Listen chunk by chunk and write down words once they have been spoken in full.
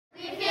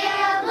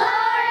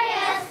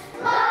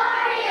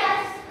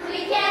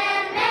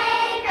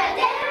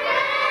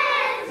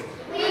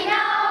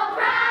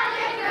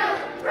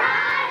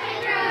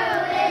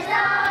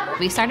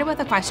We started with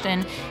a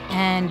question,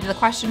 and the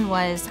question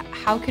was,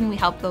 how can we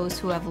help those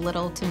who have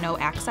little to no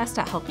access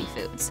to healthy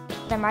foods?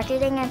 The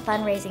marketing and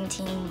fundraising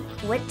team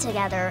went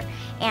together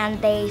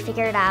and they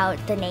figured out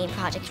the name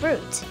Project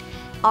Root.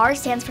 R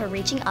stands for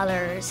reaching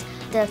others,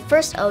 the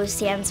first O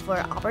stands for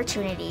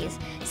opportunities,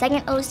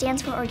 second O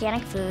stands for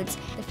organic foods,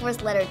 the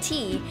fourth letter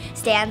T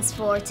stands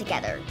for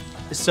together.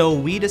 So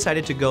we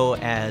decided to go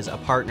as a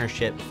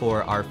partnership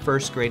for our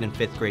first grade and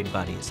fifth grade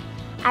buddies.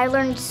 I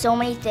learned so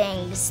many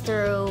things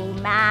through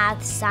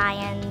math,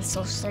 science,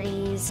 social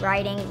studies,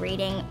 writing,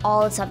 reading,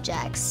 all the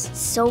subjects.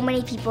 So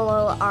many people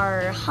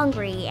are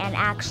hungry, and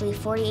actually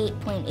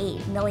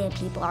 48.8 million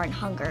people are in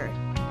hunger.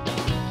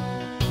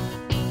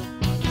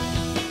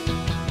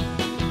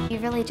 We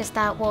really just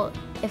thought, well,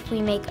 if we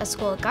make a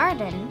school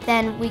garden,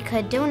 then we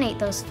could donate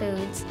those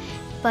foods.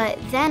 But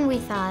then we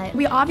thought,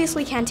 we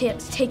obviously can't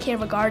take care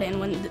of a garden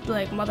when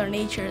like Mother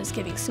Nature is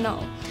giving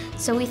snow.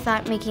 So we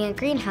thought making a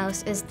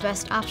greenhouse is the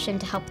best option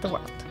to help the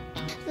world.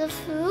 The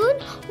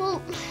food,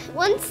 well,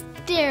 once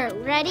they're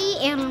ready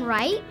and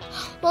ripe,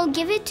 we'll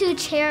give it to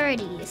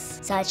charities.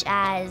 Such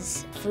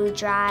as food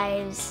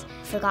drives,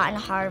 Forgotten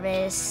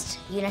Harvest,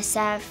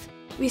 UNICEF.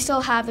 We still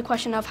have the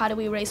question of how do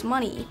we raise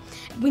money.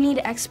 We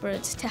need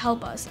experts to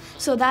help us.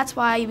 So that's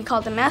why we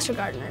call them Master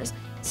Gardeners.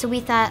 So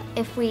we thought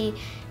if we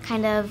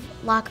kind of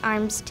lock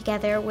arms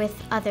together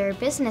with other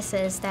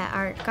businesses that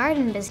are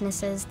garden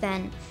businesses,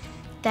 then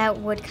that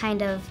would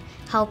kind of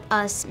help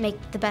us make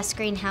the best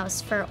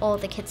greenhouse for all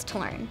the kids to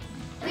learn.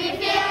 We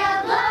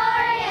feel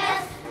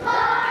glorious,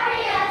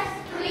 glorious,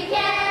 we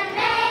can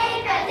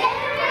make a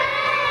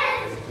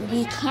difference.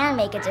 We can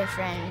make a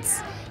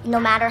difference. No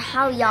matter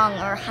how young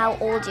or how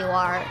old you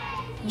are,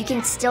 you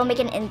can still make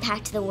an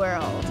impact to the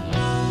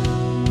world.